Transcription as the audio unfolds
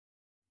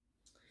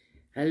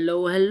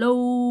Hello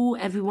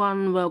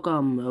everyone,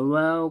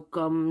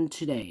 welcome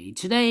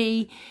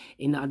today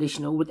in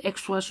additional with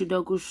extra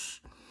sudokus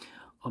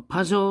or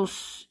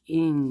puzzles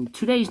in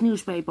today's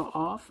newspaper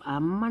of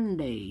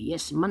Monday,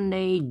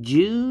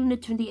 June the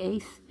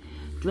 28th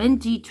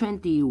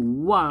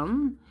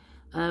 2021.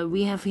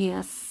 We have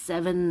here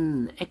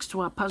 7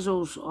 extra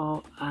puzzles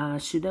or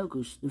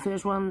sudokus. The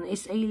first one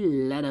is a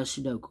letter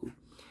sudoku,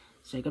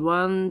 second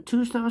one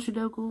 2-star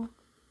sudoku,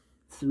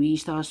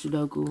 3-star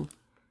sudoku,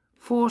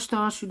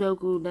 4-star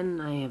Sudoku,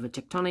 then I have a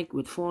tectonic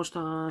with 4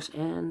 stars,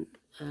 and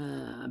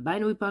a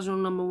binary puzzle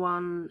number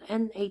 1,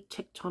 and a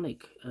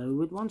tectonic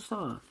with 1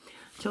 star.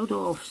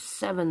 Total of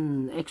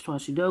 7 extra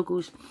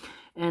Sudokus,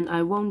 and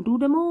I won't do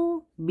them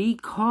all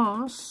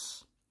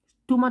because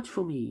too much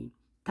for me,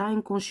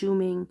 time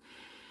consuming.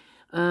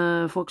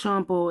 For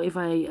example, if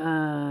I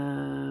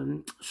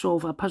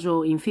solve a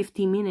puzzle in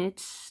 15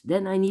 minutes,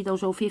 then I need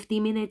also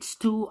 15 minutes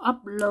to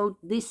upload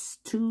this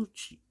to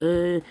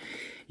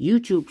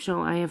YouTube,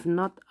 so I have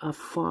not a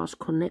fast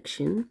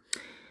connection.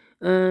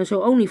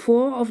 So only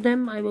 4 of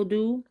them I will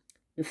do.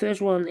 The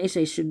first one is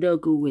a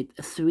Sudoku with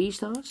 3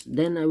 stars,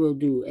 then I will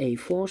do a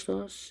 4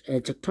 stars, a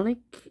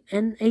tectonic,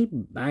 and a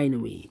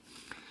binary.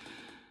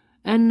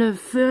 And the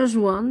first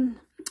one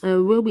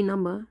will be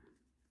number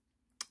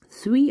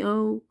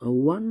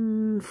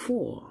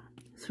 3014.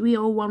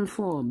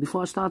 3014.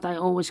 Before I start, I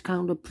always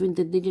count the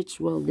printed digits.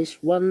 Well,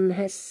 this one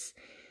has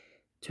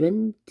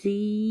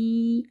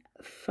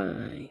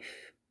 25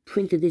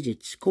 printed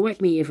digits.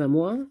 Correct me if I'm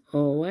wrong.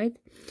 Alright.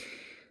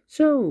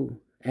 So,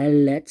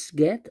 let's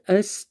get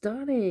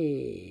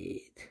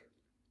started.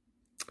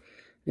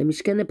 Let me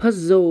scan the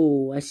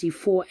puzzle. I see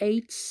 4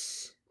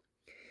 8s,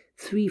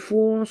 3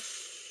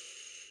 4s,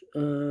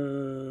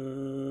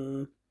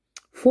 4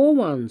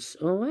 1s.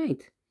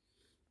 Alright.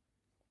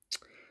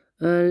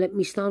 Let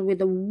me start with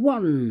the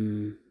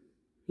 1.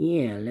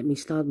 Yeah, let me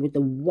start with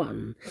the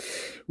 1.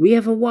 We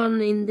have a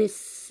 1 in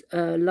this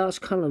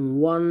last column,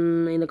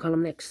 1 in the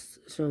column next.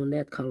 So in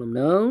that column,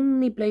 the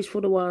only place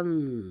for the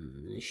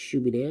 1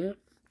 should be there.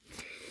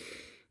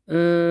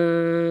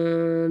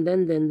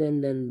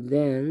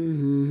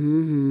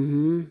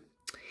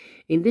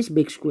 In this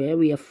big square,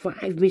 we have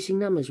 5 missing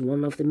numbers.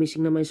 One of the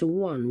missing numbers is a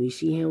 1. We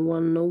see here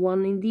 1, no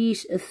 1 in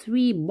these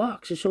 3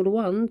 boxes. So the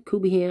 1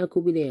 could be here,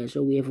 could be there.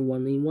 So we have a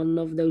 1 in one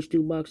of those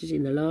 2 boxes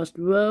in the last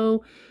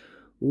row.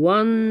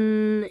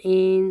 1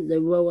 in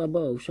the row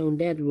above. So in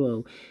that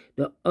row,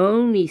 the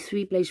only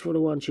 3 places for the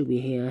 1 should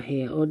be here,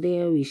 here, or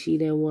there. We see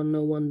there 1,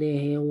 no 1 there,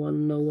 here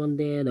 1, no 1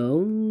 there. The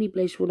only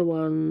place for the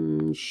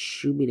 1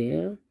 should be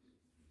there.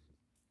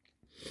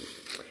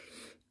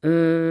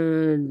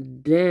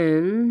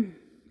 Then...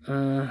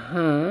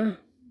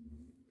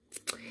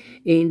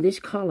 in this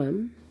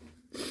column,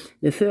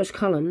 the first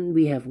column,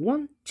 we have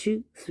 1,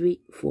 2,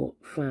 3, 4,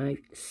 5,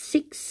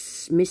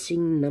 6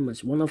 missing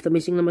numbers. One of the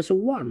missing numbers is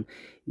 1.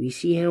 We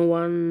see here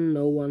 1,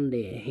 no 1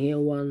 there. Here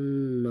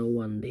 1, no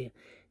 1 there.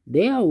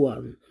 There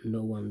 1,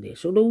 no 1 there.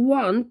 So the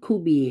 1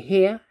 could be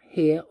here,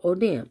 here, or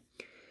there.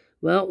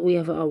 Well, we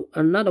have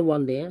another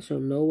 1 there, so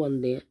no 1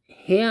 there.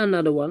 Here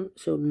another 1,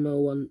 so no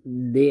 1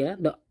 there.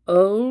 The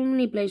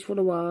only place for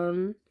the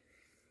 1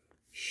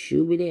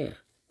 should be there.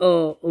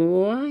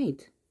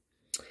 Alright.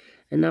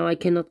 And now I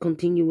cannot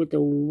continue with the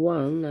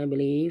 1, I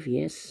believe.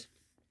 Yes.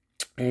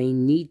 I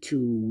need to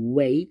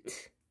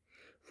wait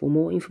for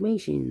more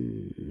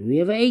information. We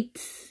have 8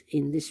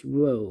 in this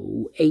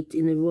row. 8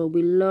 in the row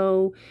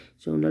below.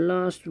 So in the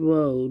last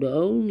row, the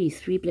only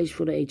 3 places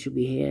for the 8 should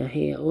be here,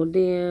 here, or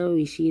there.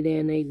 We see there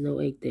an 8, no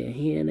 8 there.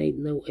 Here an 8,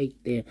 no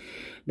 8 there.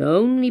 The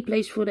only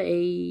place for the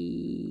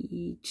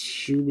 8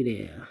 should be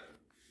there.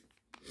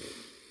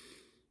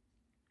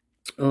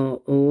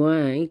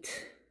 Alright.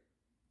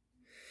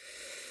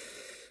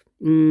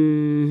 8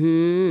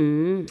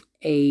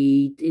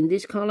 in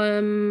this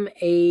column,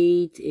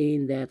 8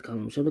 in that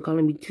column. So the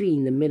column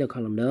between the middle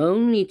column, the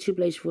only 2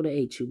 places for the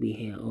 8 should be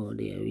here or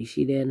there. We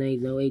see there an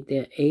 8, no 8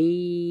 there.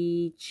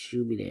 8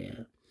 should be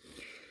there.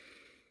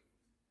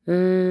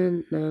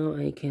 And now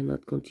I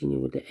cannot continue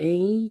with the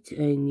 8.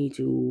 I need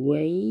to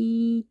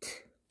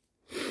wait.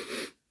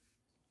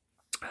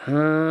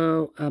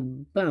 How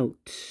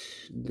about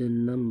the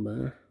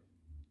number?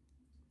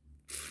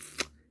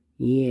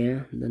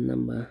 Yeah, the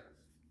number.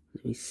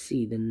 Let me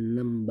see the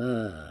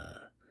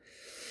number.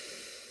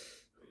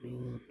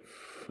 1,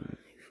 5.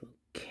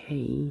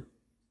 Okay.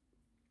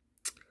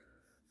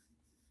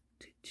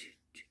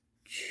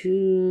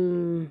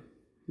 2.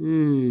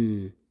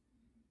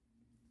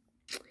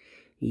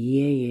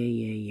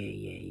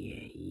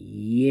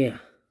 Yeah.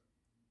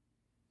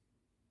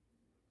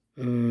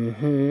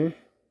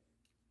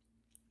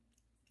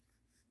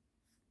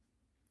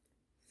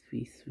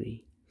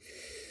 3.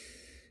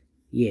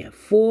 Yeah,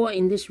 4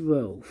 in this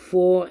row,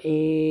 4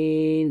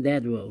 in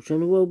that row. So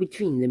in the row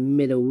between the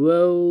middle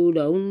row,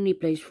 the only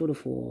place for the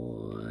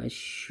 4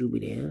 should be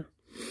there.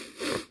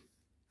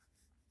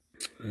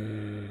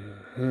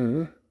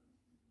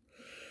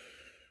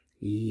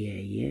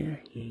 Yeah.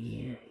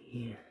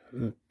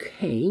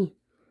 Okay.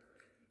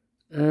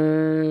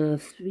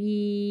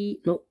 3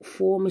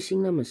 four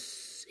missing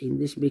numbers in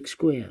this big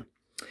square.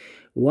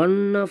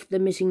 One of the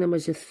missing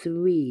numbers is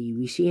 3.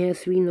 We see here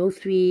 3, no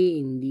 3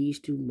 in these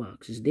two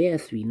boxes. There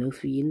 3, no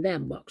 3 in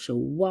that box. So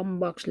one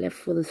box left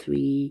for the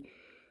 3.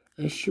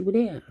 Should be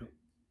there.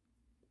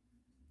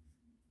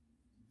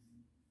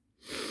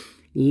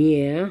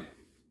 Yeah.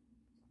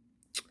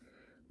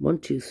 1,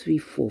 2, 3,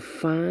 4,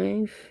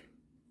 5.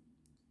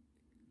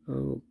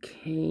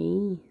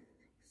 Okay.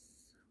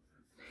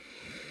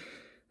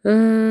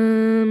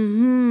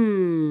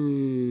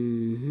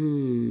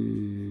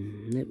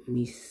 Let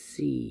me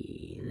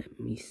see.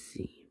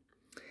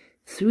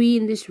 3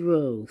 in this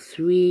row,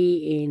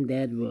 3 in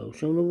that row.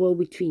 So in the row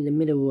between the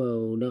middle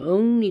row, the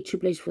only two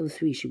places for the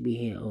 3 should be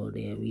here or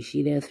there. We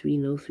see there 3,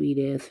 no 3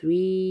 there,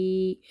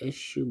 3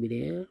 should be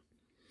there.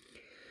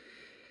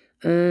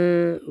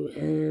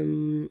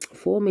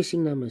 4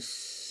 missing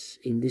numbers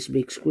in this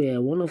big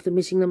square. One of the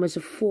missing numbers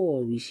is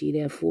 4. We see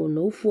there 4,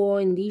 no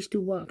 4 in these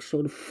two boxes.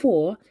 So the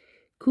 4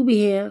 could be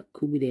here,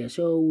 could be there.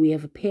 So we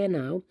have a pair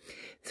now.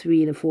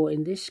 3 and a 4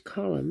 in this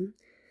column.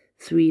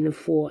 3 and a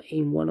 4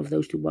 in one of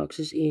those two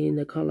boxes in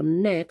the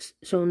column next.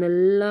 So in the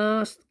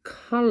last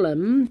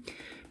column,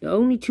 the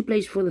only two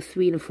places for the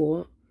 3 and a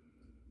 4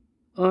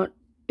 are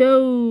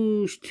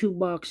those two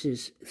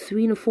boxes.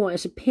 3 and a 4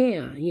 as a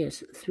pair.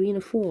 Yes, 3 and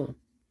a 4.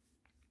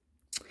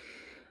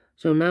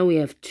 So now we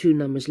have two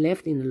numbers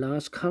left in the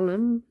last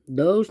column.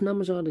 Those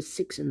numbers are the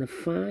 6 and the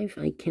 5.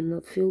 I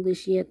cannot fill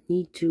this yet.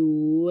 Need to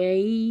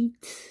wait.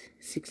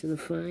 6 and the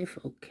 5.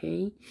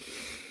 Okay.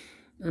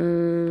 Then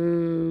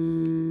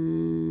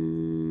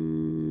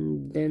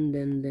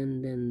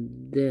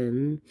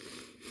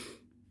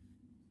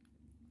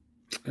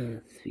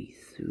 3,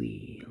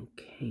 3.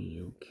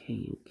 Okay.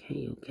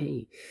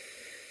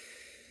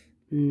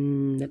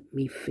 Let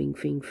me think.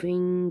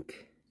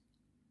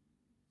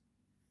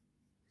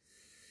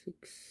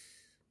 6.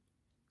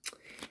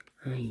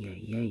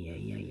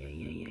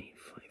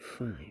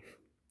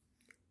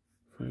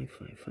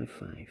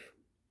 5.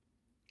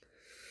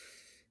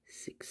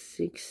 6,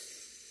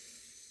 6.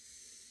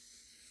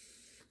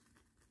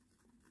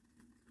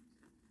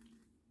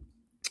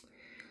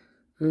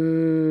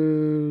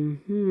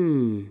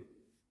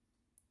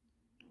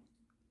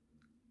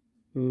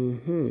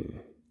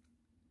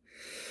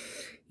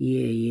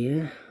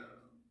 Yeah.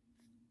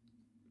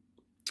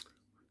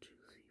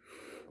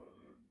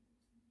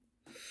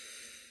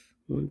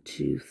 1,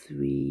 2,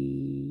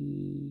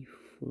 3,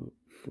 4,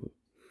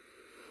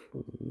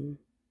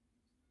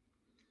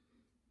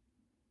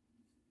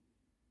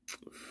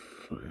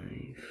 5,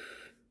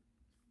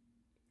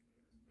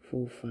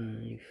 4,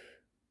 5,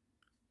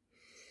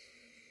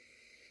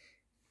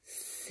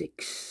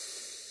 6,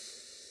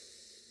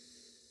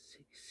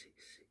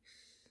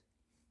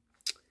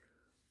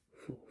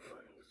 4, 5,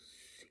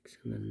 6,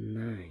 and a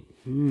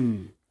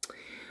 9.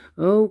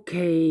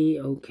 Okay.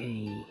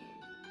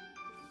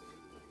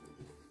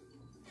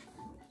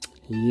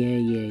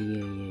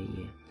 Yeah.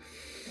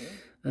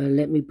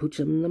 Let me put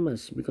some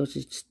numbers because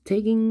it's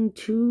taking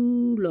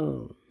too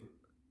long.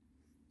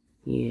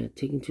 Yeah,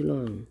 taking too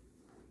long.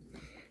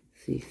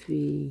 3,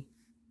 3,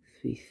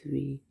 3,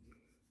 3.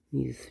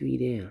 Need a 3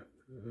 there.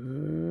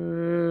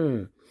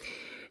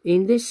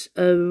 In this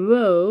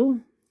row,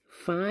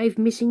 5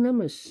 missing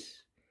numbers.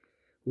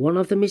 One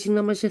of the missing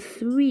numbers is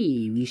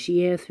 3. We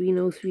see here 3,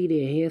 no 3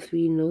 there. Here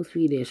 3, no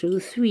 3 there. So the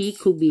 3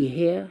 could be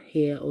here,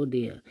 or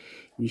there.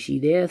 We see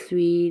there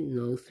 3,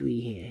 no 3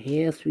 here.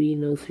 Here 3,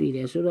 no 3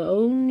 there. So the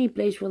only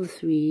place for the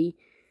 3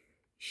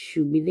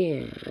 should be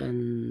there.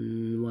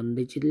 And one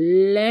digit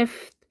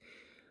left.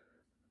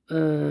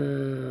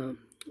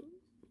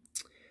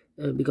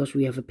 Because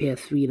we have a pair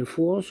 3 and a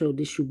 4. So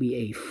this should be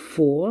a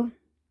 4.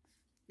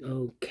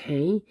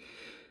 Okay.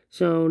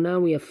 So now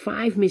we have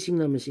 5 missing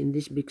numbers in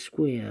this big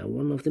square.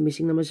 One of the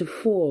missing numbers is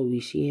 4. We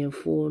see here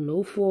 4,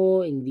 no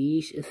 4 in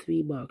these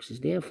 3 boxes.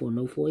 Therefore,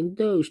 no 4 in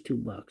those 2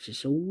 boxes.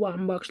 So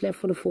one box left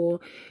for the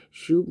 4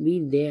 should be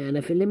there. And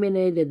I've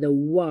eliminated the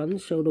 1,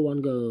 so the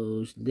 1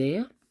 goes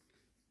there.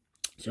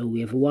 So we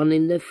have 1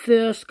 in the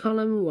first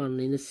column, 1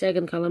 in the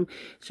second column.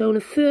 So in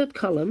the third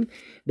column,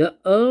 the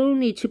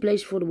only 2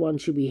 places for the 1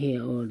 should be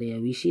here or there.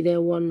 We see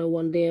there 1, no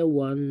 1 there,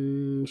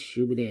 1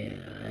 should be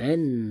there.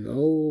 And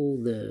all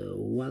the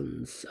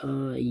 1s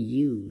are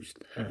used.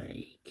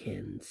 I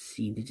can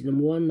see digit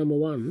number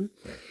 1.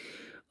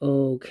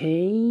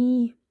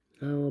 Okay.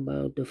 How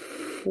about the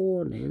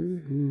 4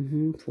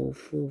 then? 4.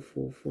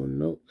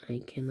 No, I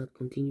cannot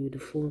continue with the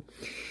 4.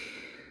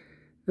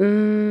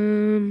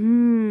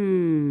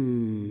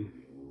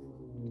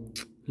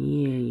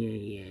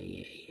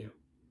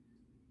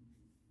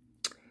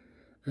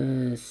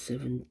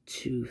 7,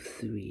 2,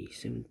 3.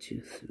 7,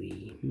 2,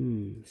 3.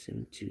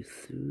 7, 2,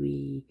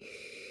 3.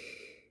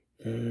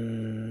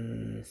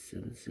 7,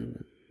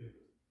 7.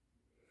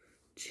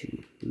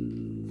 2,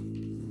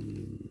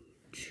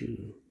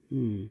 2.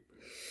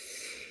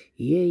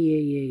 Yeah.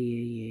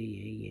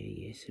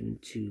 7,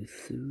 2,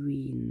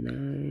 3,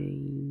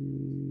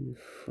 9,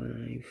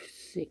 5,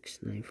 6.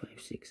 9,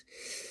 5, 6.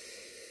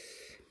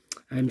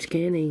 I'm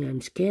scanning.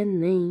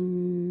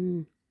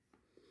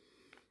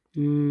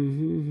 Yeah.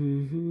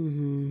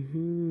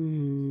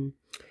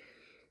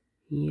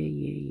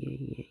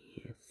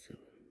 So,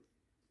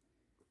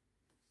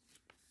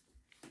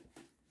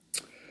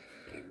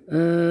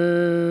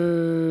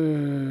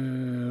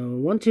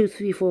 1, 2,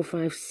 3, 4,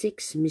 5,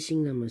 6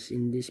 missing numbers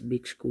in this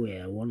big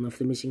square. One of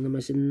the missing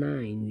numbers is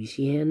 9. We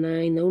see here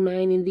 9, no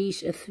 9 in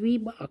these 3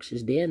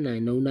 boxes. There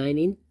 9, no 9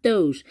 in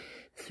those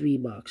 3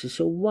 boxes.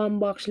 So 1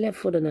 box left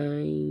for the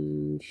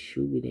 9.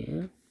 Should be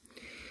there.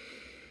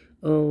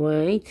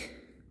 Alright.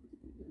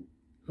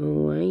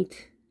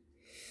 Alright.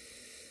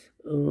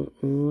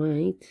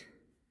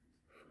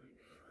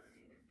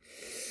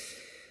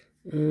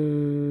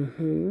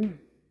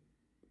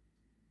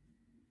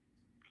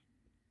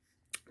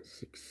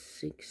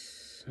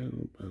 6. How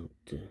about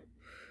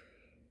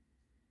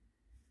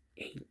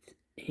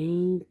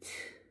 8?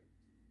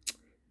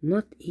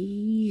 Not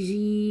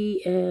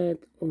easy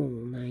at all.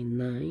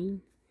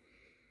 9.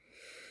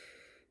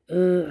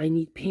 I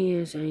need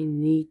pairs.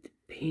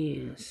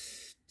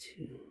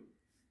 2.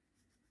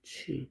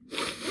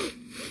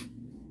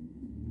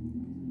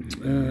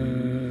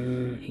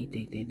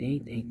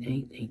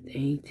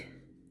 8.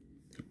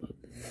 About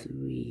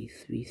 3.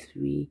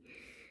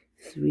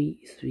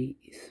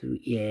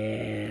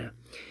 Yeah.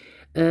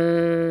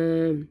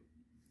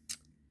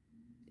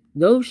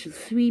 Those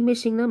 3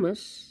 missing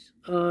numbers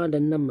are the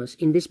numbers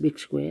in this big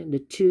square: the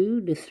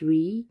 2, the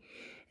 3,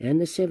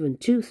 and the 7.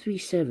 2, 3,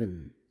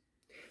 7.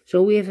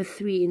 So we have a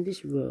 3 in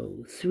this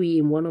row, 3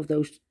 in one of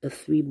those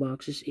 3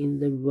 boxes in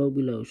the row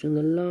below. So in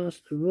the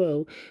last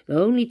row, the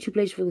only 2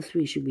 places for the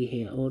 3 should be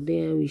here or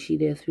there. We see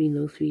there 3,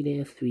 no 3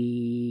 there,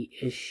 3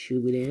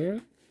 should be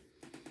there.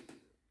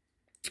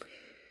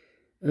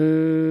 2,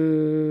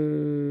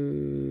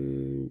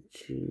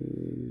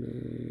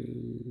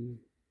 9,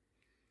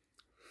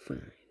 5.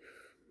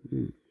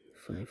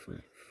 5.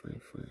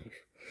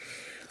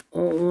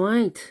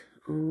 Alright.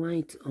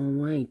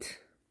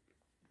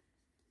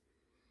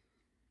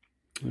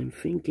 I'm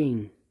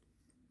thinking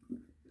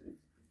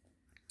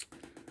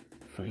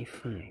 5.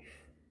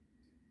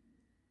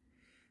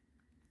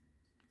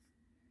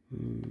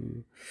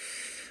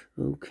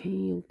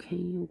 Okay.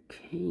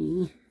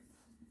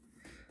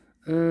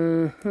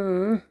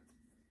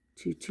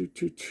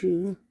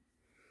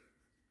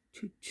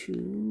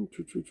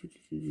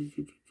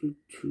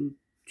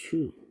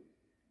 2.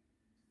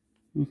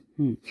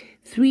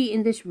 3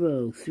 in this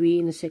row, 3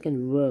 in the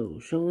second row.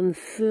 So in the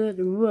third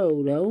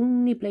row, the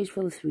only place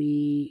for the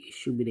 3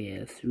 should be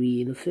there.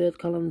 3 in the third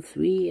column,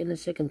 3 in the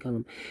second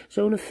column.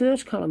 So in the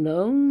first column, the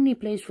only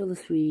place for the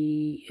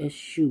 3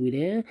 should be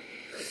there.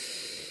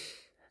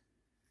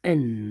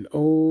 And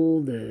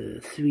all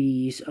the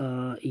 3s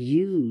are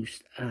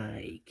used.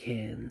 I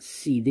can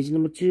see this is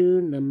number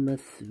 2, number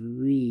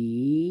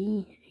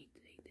 3.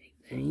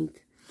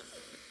 8.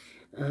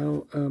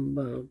 How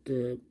about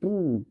the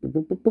 2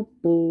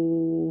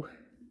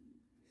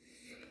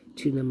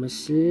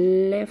 numbers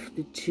left,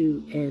 the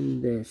 2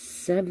 and the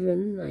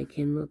 7. I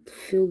cannot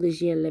fill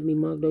this yet. Let me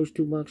mark those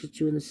 2 boxes,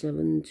 2 and the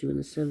 7, 2 and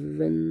the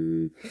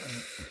 7.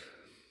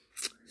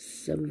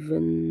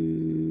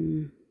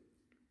 7.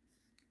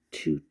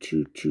 2.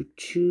 2.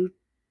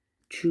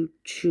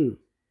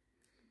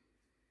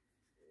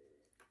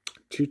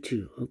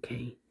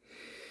 Okay.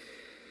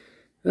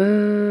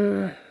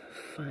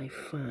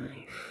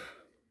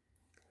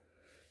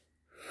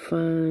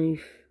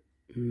 5.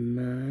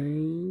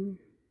 9.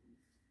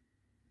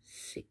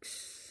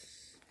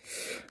 6.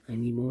 I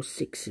need more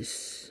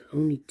 6s.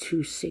 Only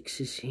 2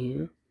 6s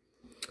here.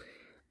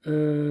 4.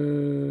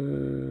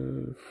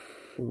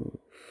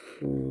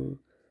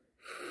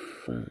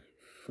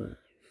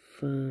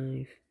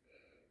 5.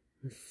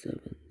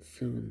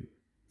 7.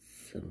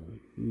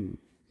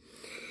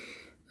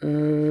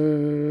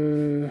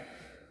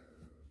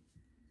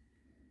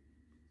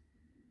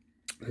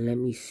 Let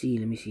me see.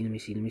 9.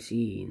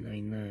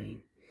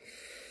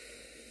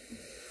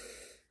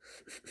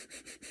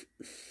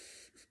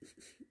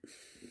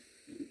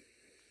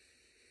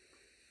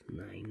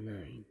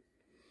 9.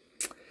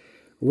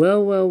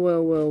 Well.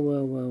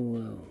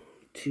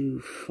 2,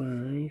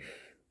 5.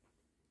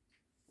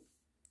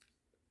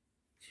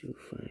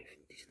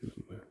 This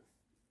number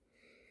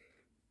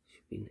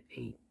should be an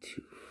 8,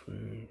 2,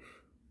 5.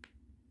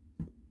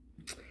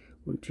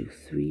 1, 2,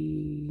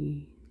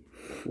 3,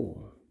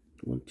 4.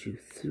 1, 2,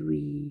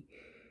 3,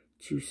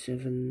 2,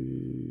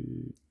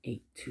 7,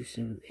 8. 2,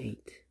 7,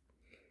 8.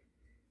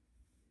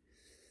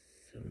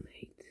 7,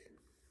 8.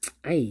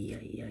 Ay.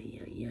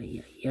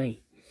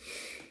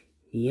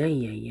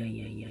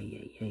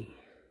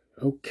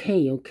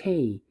 Okay.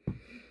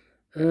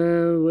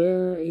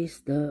 Where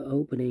is the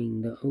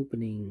opening? The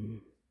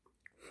opening.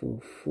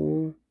 4.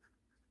 4.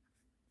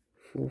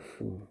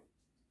 4.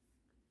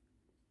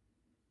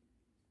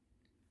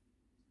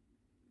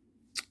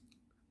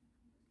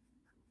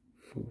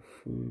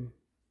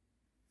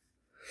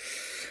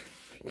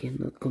 I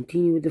cannot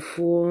continue with the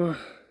 4.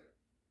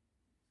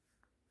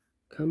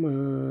 Come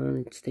on,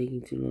 it's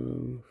taking too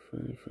long.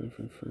 5.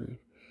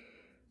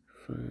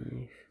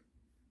 5.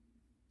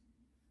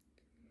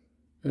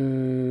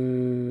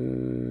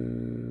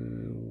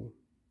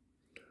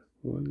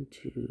 1,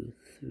 2,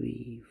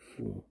 3,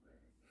 4,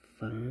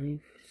 5,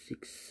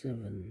 6,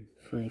 7,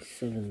 5,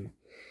 7.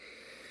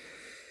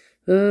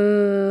 1,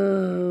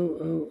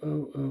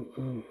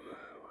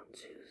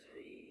 2,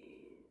 3,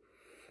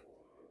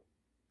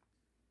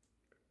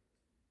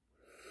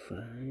 4,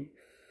 5,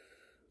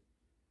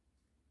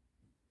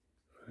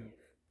 5,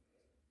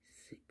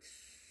 6,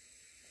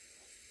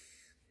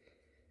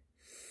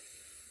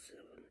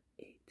 7,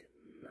 8,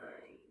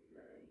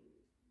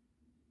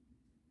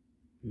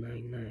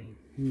 9, 9.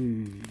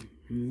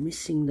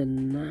 Missing the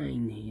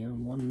 9 here.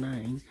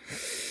 1,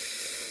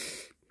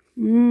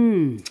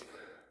 9.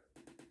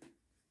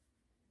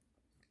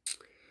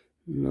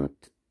 Not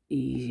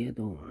easy at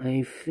all.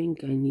 I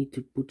think I need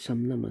to put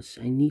some numbers.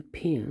 I need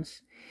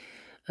pairs.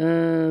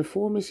 4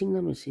 missing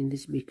numbers in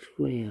this big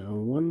square.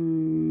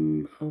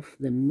 One of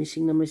the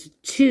missing numbers is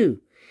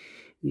 2.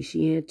 We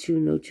see here 2,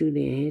 no 2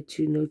 there. Here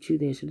 2, no 2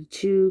 there. So the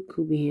 2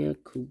 could be here,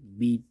 could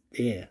be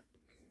there.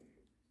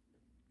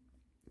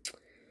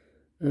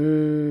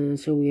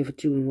 So we have a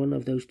 2 in one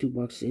of those 2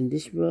 boxes in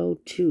this row,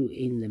 2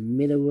 in the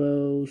middle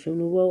row. So in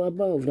the row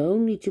above, the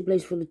only 2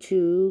 places for the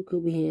 2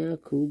 could be here,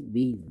 could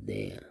be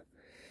there.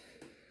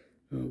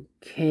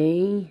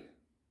 Okay.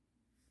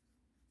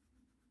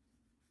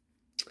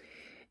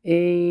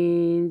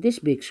 In this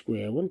big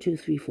square, 1, 2,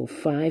 3, 4,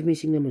 5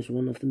 missing numbers.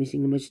 One of the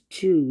missing numbers is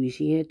 2. We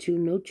see here 2,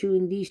 no 2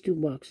 in these 2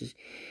 boxes.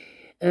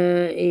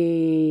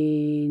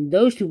 In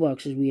those 2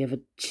 boxes, we have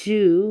a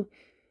 2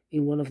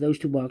 in one of those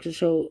 2 boxes.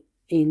 So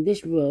in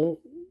this row,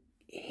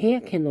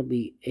 here cannot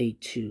be a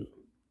 2.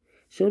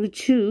 So the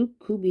 2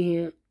 could be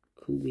here,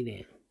 could be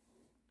there.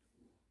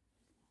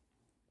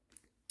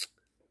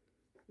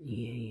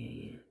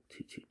 Yeah.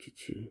 2, 2, 2,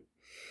 2.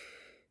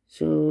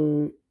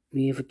 So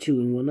we have a 2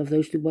 in one of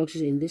those 2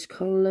 boxes in this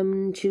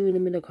column, 2 in the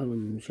middle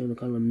column. So in the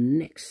column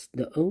next,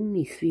 the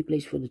only 3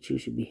 places for the 2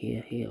 should be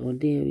here, here, or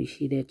there. We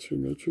see there 2,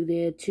 no 2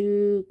 there,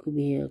 2 could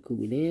be here, could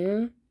be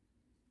there.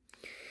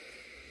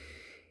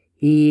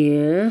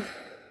 Yeah.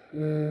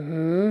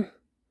 1.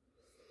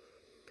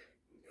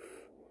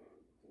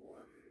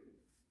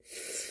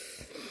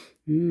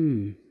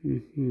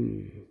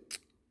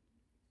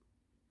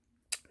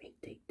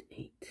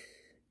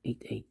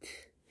 8.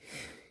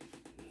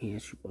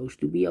 Here's supposed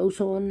to be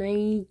also an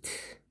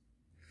 8.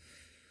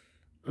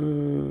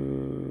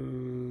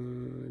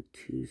 2,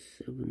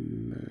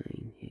 7,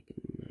 9. Here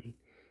can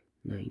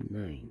 9,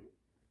 9.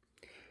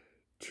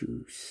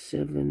 2,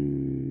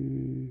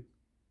 7.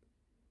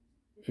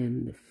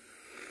 And the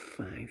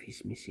 5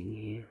 is missing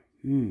here.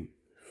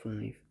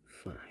 5,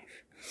 5.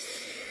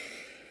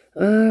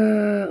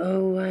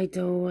 Alright.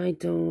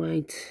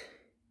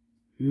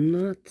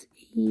 Not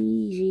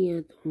easy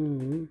at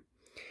all.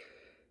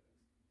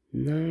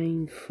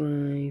 9,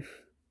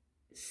 5,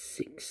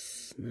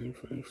 6. 9,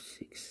 5,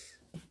 6.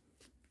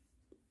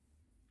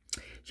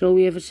 So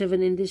we have a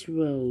 7 in this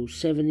row,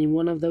 7 in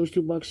one of those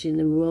 2 boxes in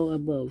the row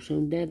above.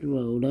 So that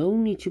row, the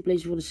only 2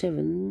 places for the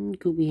 7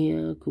 could be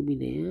here, could be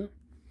there.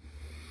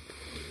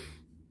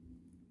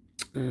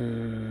 5,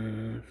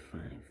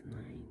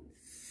 9,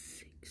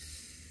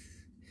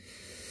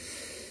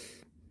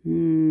 6.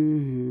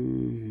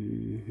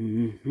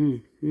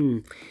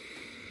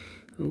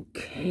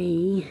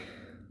 Okay.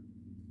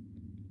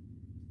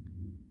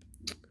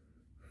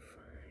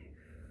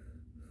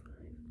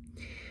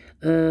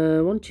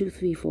 1, 2,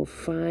 3, 4,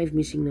 5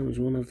 missing numbers.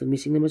 One of the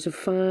missing numbers is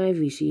 5.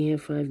 We see here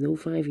 5, no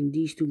 5 in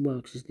these 2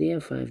 boxes. There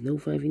 5, no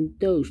 5 in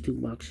those 2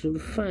 boxes. So the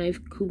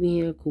 5 could be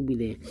here, could be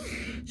there.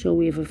 So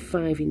we have a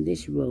 5 in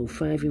this row,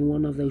 5 in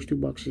one of those 2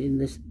 boxes in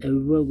this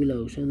row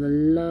below. So in the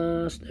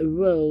last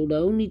row, the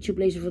only 2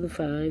 places for the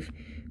 5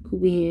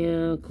 could be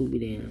here, could be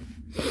there.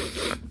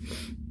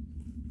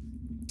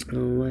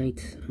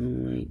 Alright.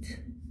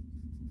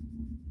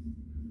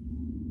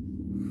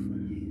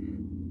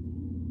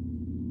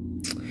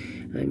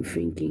 I'm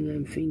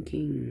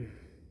thinking.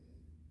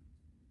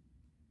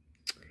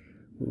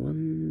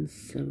 1,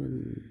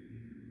 7.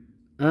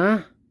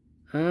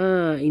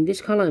 In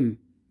this column,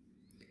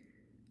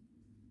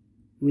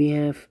 we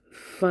have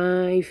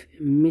 5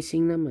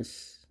 missing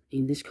numbers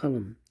in this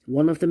column.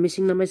 One of the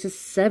missing numbers is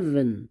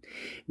 7.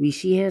 We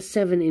see here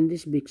 7 in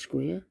this big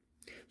square.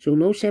 So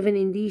no 7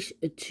 in these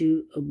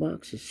 2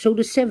 boxes. So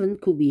the 7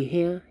 could be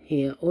here,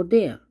 here, or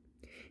there.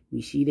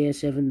 We see there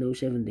 7, no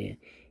 7 there.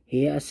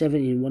 Here are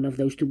 7 in one of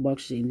those 2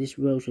 boxes in this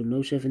row, so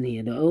no 7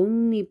 here. The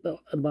only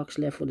box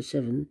left for the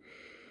 7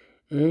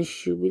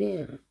 should be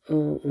there.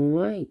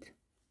 Alright.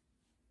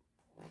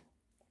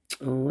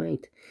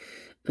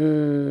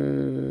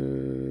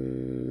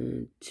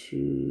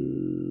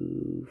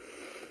 2,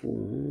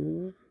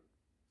 4.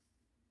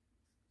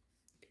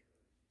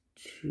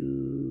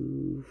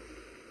 2,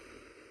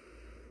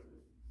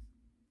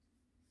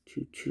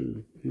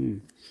 2.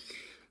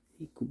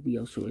 It could be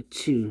also a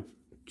 2.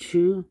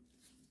 2,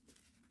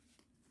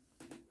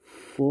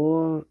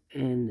 4,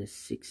 and the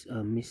 6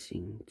 are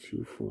missing.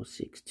 2, 4,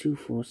 6. 2,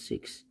 4,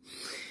 6.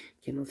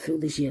 Cannot fill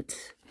this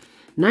yet.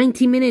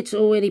 90 minutes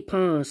already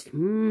passed.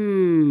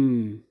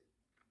 Not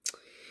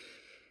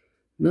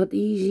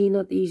easy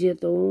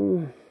at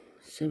all.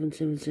 7,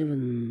 7,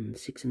 7,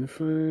 6 and a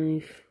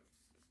 5.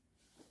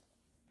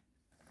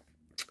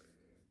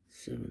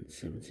 7,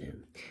 7,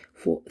 7.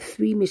 4,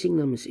 3 missing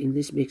numbers in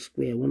this big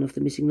square. One of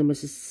the missing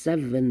numbers is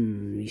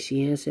 7. We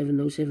see here 7,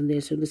 no 7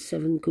 there, so the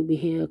 7 could be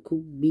here,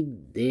 could be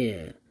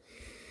there.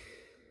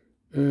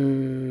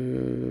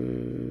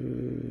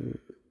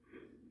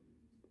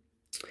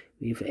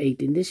 We have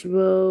 8 in this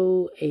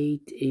row,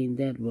 8 in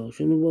that row.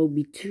 So in the row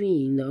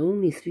between, the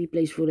only 3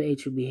 places for the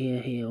 8 should be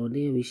here, here, or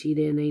there. We see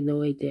there, 8,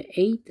 no 8 there.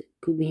 8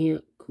 could be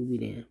here, could be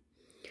there.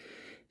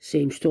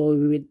 Same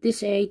story with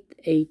this 8.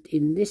 8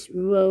 in this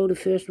row, the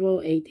first row,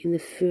 8 in the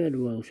third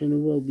row. So in the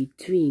row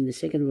between, the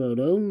second row,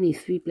 the only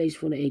 3 places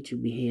for the 8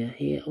 should be here,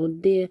 here, or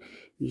there.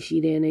 We see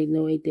there, 8,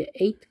 no 8 there.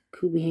 8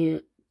 could be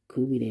here,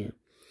 could be there.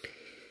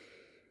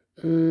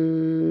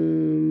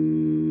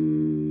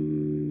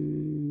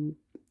 7,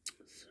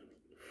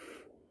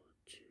 4,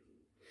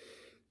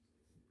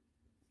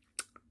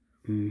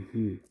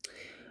 2.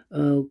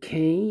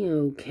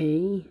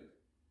 Okay.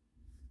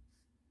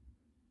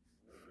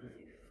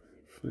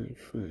 5,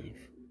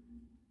 5.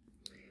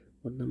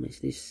 What number is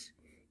this?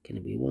 Can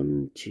it be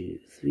 1, 2,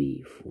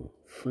 3, 4,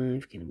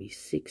 5? Can it be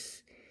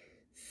 6,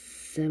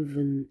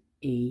 7,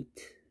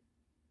 8,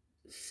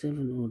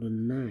 7, or the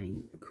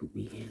 9 could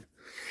be here.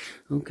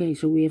 Okay,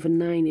 so we have a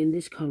 9 in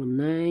this column,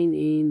 9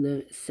 in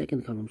the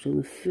second column. So in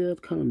the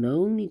third column, the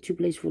only 2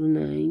 places for the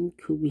 9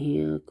 could be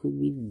here, could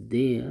be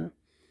there.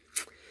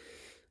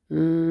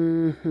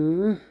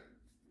 7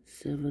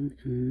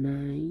 and 9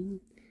 and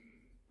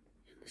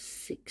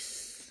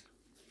 6.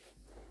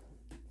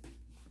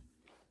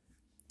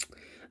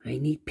 I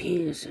need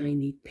pairs.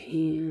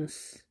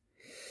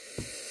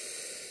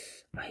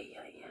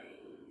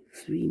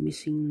 3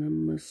 missing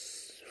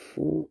numbers.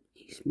 4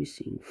 is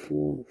missing.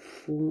 4,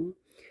 4.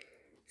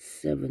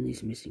 7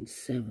 is missing.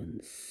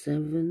 7,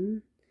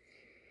 7.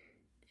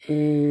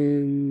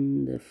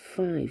 And the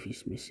 5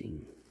 is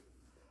missing.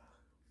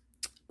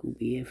 Could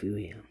be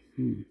everywhere.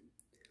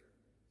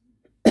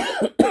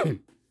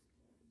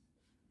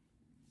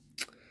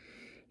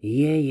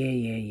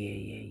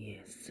 Yeah.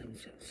 7,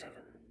 7, 7.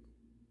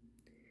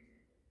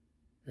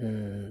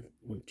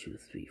 1, 2,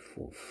 3,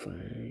 4, 5,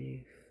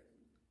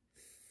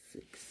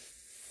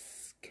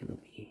 6.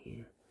 Cannot be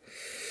here.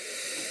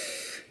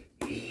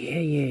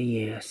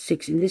 Yeah.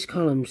 6 in this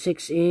column,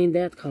 6 in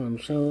that column.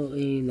 So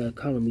in the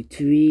column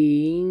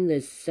between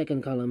the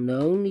second column, the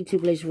only 2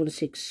 places for the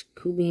 6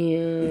 could be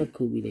here,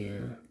 could be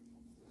there.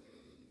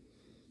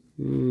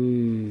 I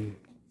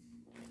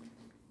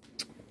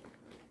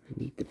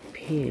need the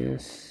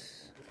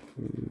pairs.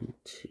 1,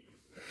 2.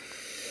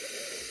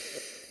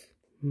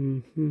 4,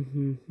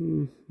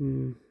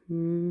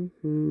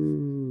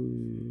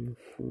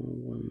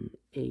 1,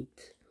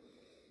 8.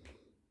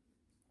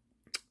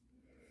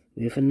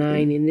 We have a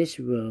 9 in this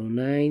row,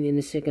 9 in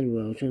the second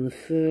row. So in the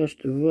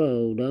first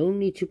row, the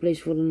only 2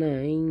 places for the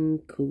 9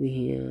 could be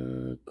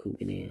here, could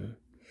be there.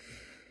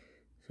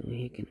 So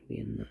here can be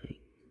a 9,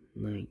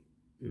 9,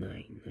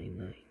 9, 9,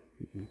 9.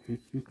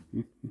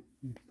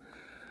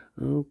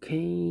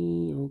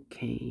 Okay.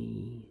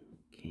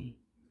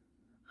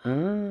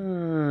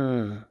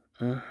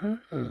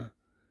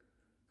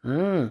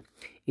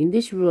 In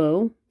this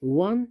row,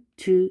 1,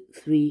 2,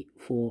 3,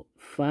 4,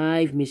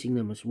 5 missing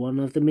numbers. One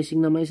of the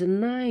missing numbers is a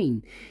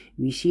 9.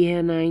 We see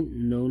here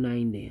 9, no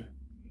 9 there.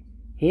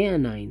 Here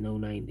 9, no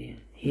 9 there.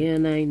 Here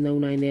 9, no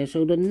 9 there.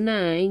 So the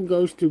 9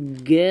 goes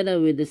together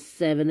with the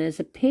 7 as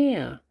a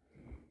pair.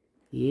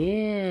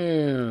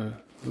 Yeah.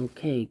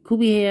 Okay. Could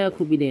be here,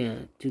 could be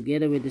there.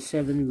 Together with the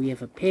 7, we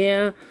have a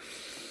pair.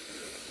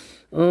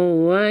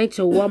 Alright,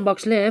 so 1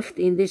 box left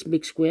in this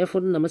big square for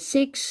the number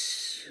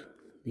 6.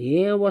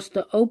 Here was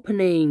the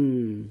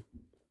opening.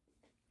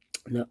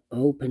 Alright.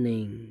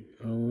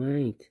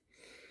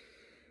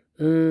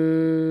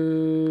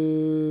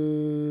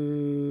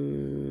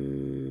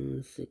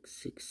 6,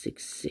 6,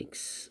 6,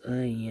 6.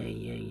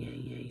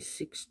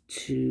 6,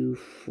 2,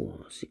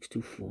 4. 6,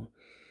 2, 4.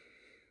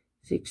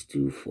 6,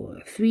 2,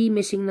 4. 3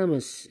 missing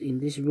numbers in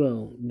this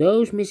row.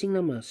 Those missing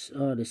numbers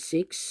are the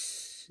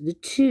 6, the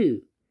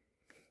 2,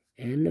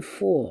 and the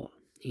 4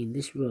 in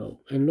this row.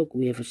 And look,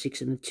 we have a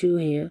 6 and a 2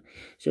 here.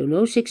 So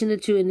no 6 and a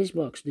 2 in this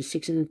box. The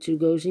 6 and the 2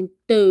 goes in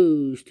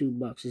those 2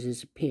 boxes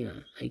as a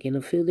pair. I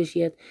cannot fill this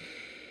yet.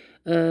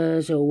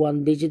 So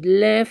 1 digit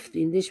left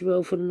in this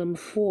row for the number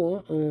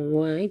 4.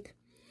 Alright.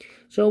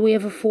 So we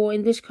have a 4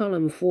 in this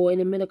column, 4 in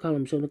the middle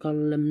column. So the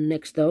column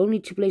next, the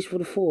only 2 places for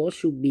the 4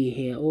 should be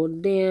here or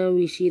there.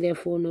 We see there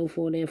 4, no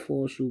 4 there,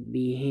 4 should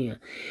be here.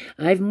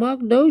 I've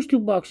marked those 2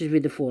 boxes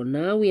with the 4.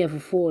 Now we have a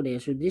 4 there.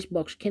 So this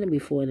box cannot be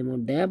 4 anymore.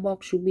 That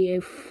box should be a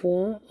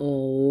 4.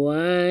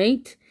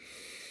 Alright.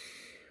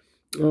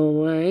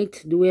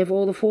 Do we have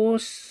all the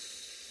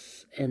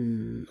 4s?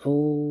 And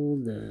all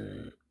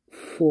the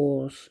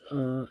 4s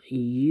are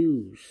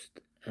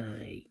used.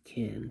 I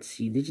can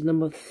see digit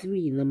number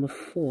 3, number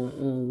 4.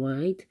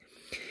 Alright.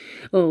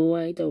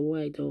 8.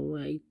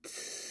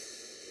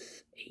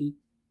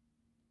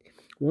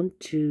 1,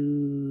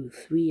 2,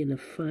 3, and a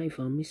 5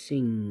 are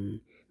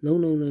missing. No.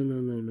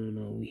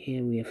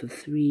 Here we have a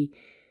 3.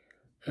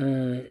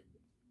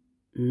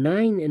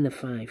 9 and a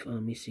 5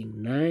 are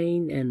missing.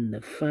 9 and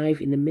the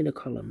 5 in the middle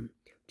column.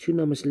 2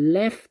 numbers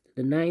left,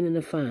 the 9 and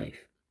the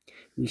 5.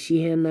 We see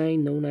here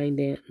 9, no 9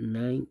 there.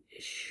 9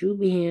 should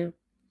be here.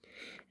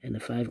 And the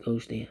 5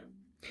 goes there.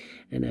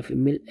 And I've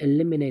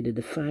eliminated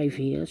the 5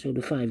 here, so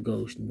the 5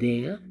 goes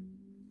there.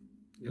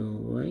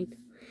 Alright.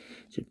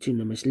 So 2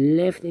 numbers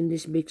left in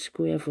this big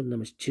square for the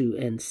numbers 2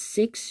 and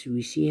 6.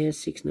 We see here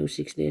 6, no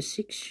 6 there.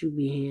 6 should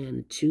be here, and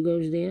the 2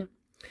 goes there.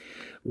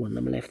 1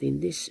 number left in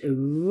this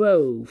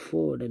row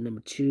for the number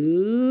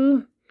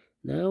 2.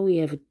 Now we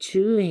have a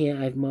 2 here.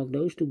 I've marked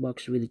those 2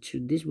 boxes with a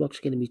 2. This box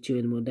can be 2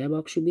 anymore. That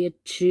box should be a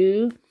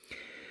 2.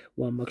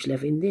 1 box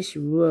left in this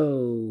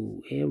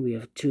row. Here we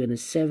have 2 and a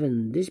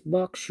 7. This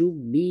box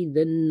should be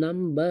the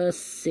number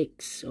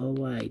 6.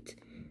 Alright.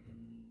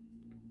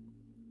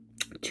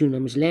 2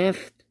 numbers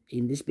left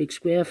in this big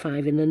square.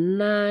 5 and a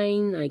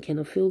 9. I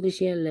cannot fill this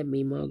yet. Let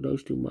me mark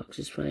those 2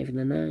 boxes. 5 and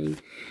a 9.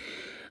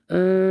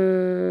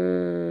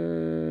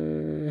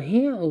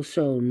 Here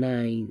also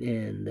 9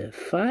 and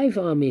 5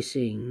 are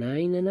missing.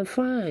 9 and a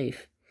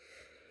 5.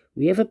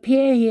 We have a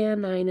pair here.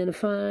 9 and a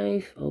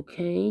 5.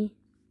 Okay.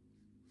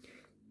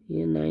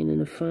 Here 9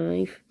 and a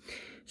 5.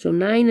 So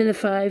 9 and a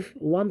 5,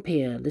 1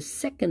 pair. The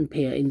second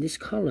pair in this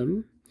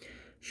column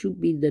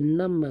should be the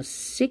number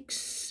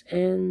 6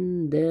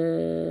 and the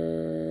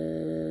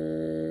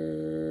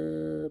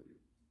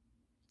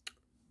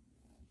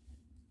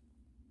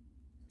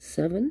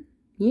 7.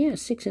 Yeah,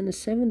 6 and the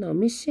 7 are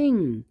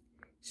missing.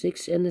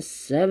 6 and the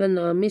 7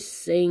 are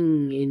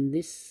missing in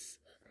this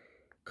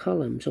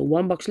column. So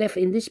 1 box left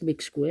in this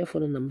big square for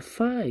the number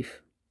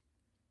 5.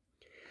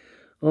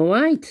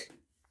 Alright.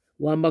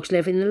 1 box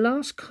left in the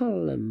last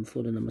column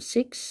for the number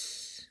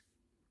 6.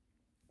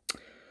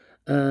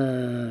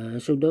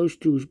 So those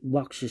 2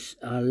 boxes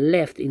are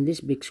left in this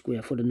big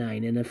square for the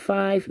 9 and a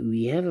 5.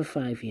 We have a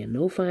 5 here.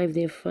 No 5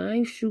 there.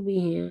 5 should be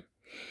here.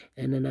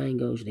 And the 9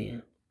 goes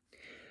there.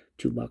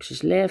 2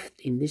 boxes left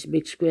in this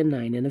big square.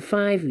 9 and a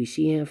 5. We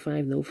see here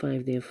 5. No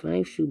 5 there.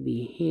 5 should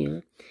be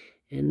here.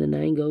 And the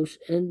 9 goes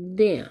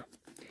there.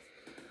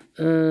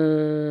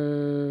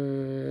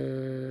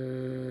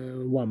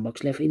 1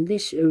 box left in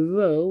this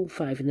row.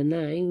 5 and a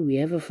 9. We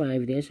have a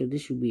 5 there. So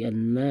this should be a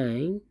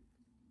 9.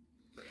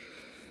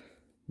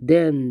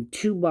 Then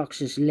 2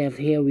 boxes left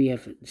here. We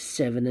have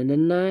 7 and a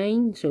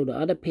 9. So the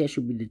other pair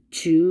should be the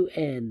 2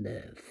 and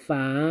the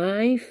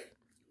 5.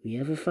 We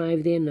have a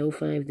 5 there. No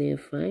 5 there.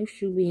 5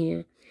 should be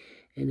here.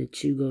 And the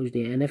 2 goes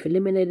there. And I've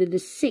eliminated the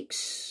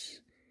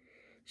 6.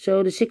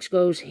 So the 6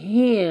 goes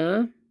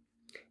here.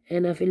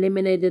 And I've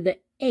eliminated the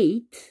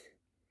 8.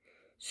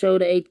 So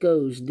the 8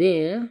 goes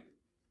there.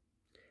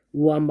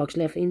 1 box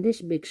left in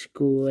this big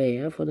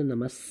square for the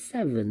number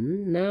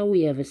 7. Now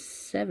we have a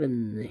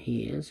 7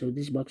 here. So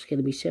this box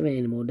can't be 7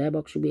 anymore. That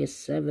box should be a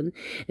 7.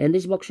 And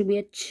this box should be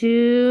a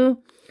 2.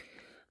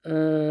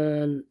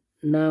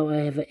 Now I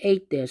have an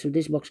 8 there. So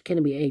this box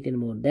can't be 8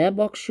 anymore. That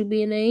box should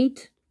be an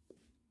 8.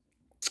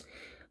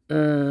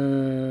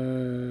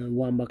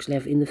 1 box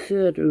left in the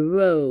third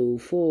row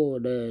for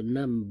the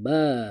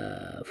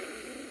number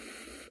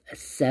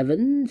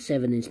 7.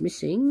 7 is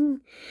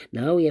missing.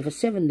 Now we have a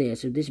 7 there.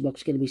 So this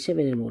box can't be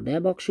 7 anymore.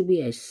 That box should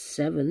be a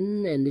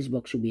 7. And this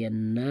box should be a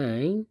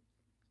 9.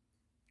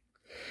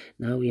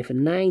 Now we have a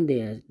 9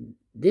 there.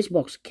 This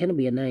box cannot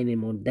be a 9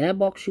 anymore. That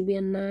box should be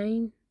a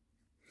 9.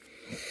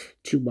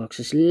 2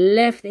 boxes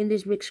left in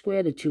this big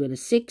square. The 2 and the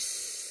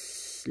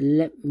 6.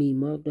 Let me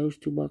mark those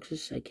 2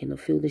 boxes. I cannot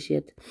fill this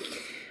yet.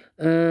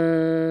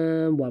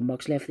 1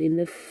 box left in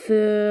the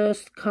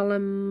first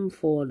column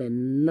for the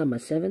number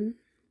 7.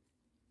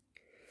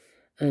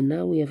 And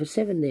now we have a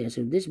 7 there.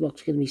 So this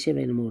box can't be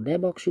 7 anymore.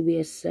 That box should be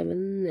a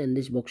 7. And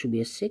this box should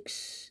be a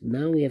 6.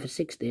 Now we have a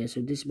 6 there.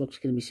 So this box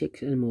can't be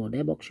 6 anymore.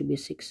 That box should be a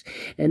 6.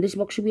 And this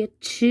box should be a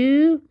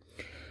 2.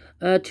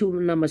 2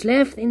 numbers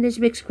left in this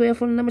big square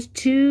for the numbers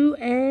 2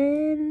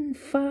 and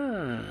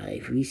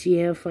 5. We see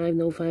here 5,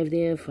 no 5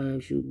 there.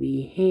 5 should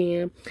be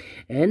here.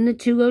 And the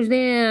 2 goes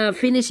there.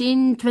 Finish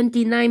in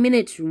 29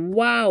 minutes.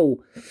 Wow.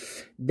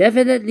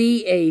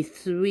 Definitely a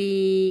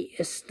 3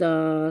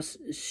 stars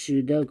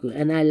Sudoku.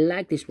 And I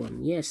like this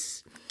one.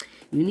 Yes.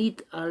 You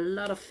need a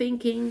lot of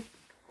thinking.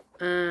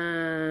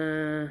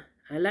 I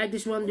like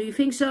this one. Do you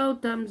think so?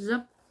 Thumbs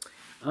up.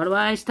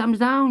 Otherwise, thumbs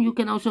down. You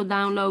can also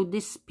download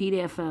this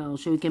PDF file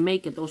so you can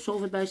make it or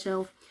solve it by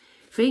yourself.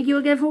 Thank you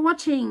again for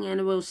watching,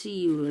 and we'll see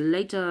you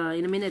later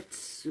in a minute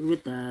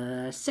with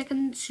the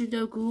second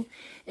Sudoku,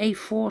 a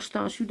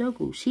 4-star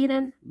Sudoku. See you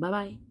then. Bye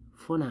bye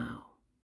for now.